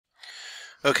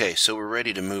Okay, so we're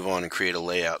ready to move on and create a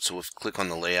layout. So we'll click on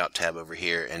the Layout tab over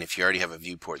here, and if you already have a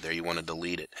viewport there, you want to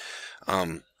delete it.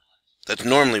 That's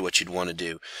normally what you'd want to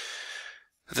do.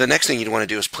 The next thing you'd want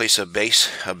to do is place a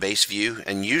base view,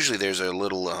 and usually there's a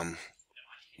little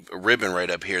ribbon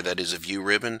right up here that is a view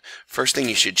ribbon. First thing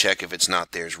you should check if it's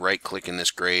not there is right-click in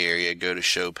this gray area, go to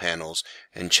Show Panels,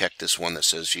 and check this one that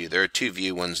says View. There are two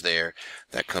view ones there.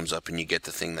 That comes up and you get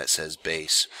the thing that says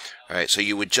Base. Alright, so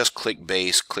you would just click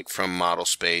Base, click from Model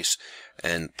Space,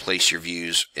 and place your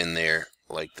views in there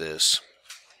like this.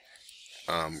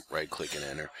 Right-click and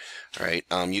enter. Alright,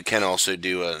 you can also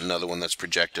do another one that's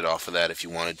projected off of that if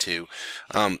you wanted to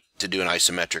do an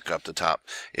isometric up the top.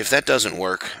 If that doesn't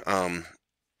work,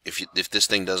 if this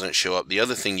thing doesn't show up, the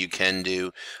other thing you can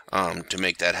do to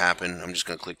make that happen, I'm just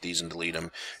going to click these and delete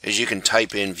them, is you can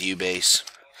type in ViewBase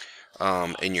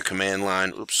in your command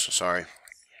line. Oops, sorry.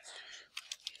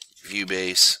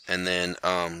 ViewBase, and then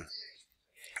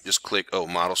just click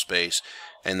Model Space,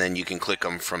 and then you can click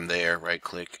them from there. Right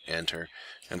click, enter,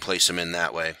 and place them in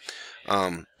that way.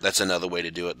 That's another way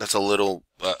to do it. That's a little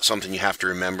something you have to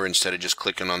remember instead of just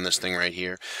clicking on this thing right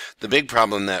here. The big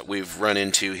problem that we've run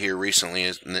into here recently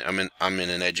is I'm in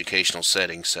an educational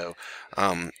setting, so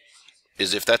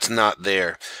is if that's not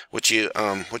there, what you're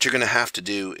going to have to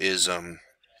do is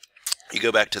you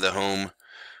go back to the home.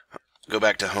 Go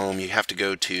back to home. You have to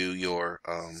go to your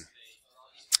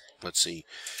let's see.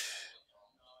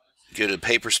 Go to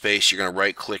Paper Space. You're going to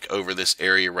right click over this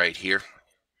area right here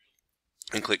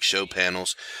and click Show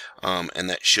Panels, and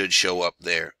that should show up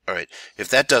there. Alright, if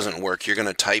that doesn't work, you're going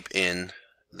to type in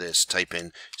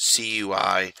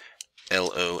CUI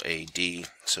LOAD,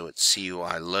 so it's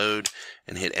CUI load,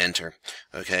 and hit enter.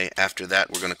 Okay, after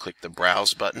that we're going to click the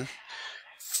Browse button.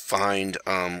 Find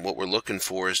what we're looking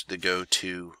for is to go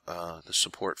to the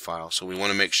support file, so we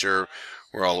want to make sure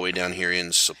we're all the way down here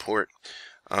in support,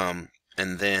 and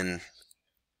then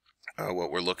what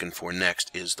we're looking for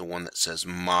next is the one that says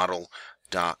Model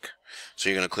Doc. So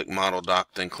you're going to click Model Doc,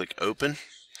 then click Open.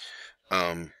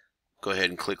 Go ahead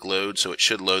and click Load, so it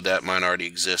should load that. Mine already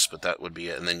exists, but that would be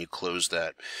it, and then you close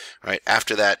that. Alright,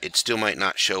 after that it still might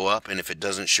not show up, and if it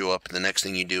doesn't show up, the next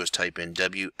thing you do is type in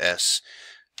WSSET.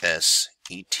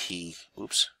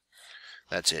 Oops.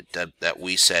 That's it, that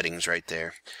Wii settings right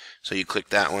there. So you click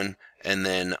that one, and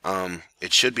then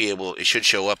it should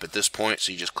show up at this point,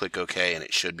 so you just click OK and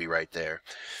it should be right there.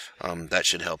 That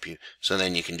should help you. So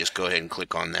then you can just go ahead and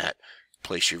click on that,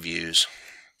 place your views.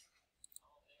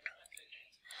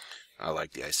 I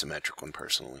like the isometric one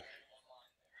personally.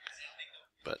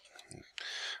 But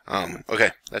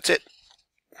okay, that's it.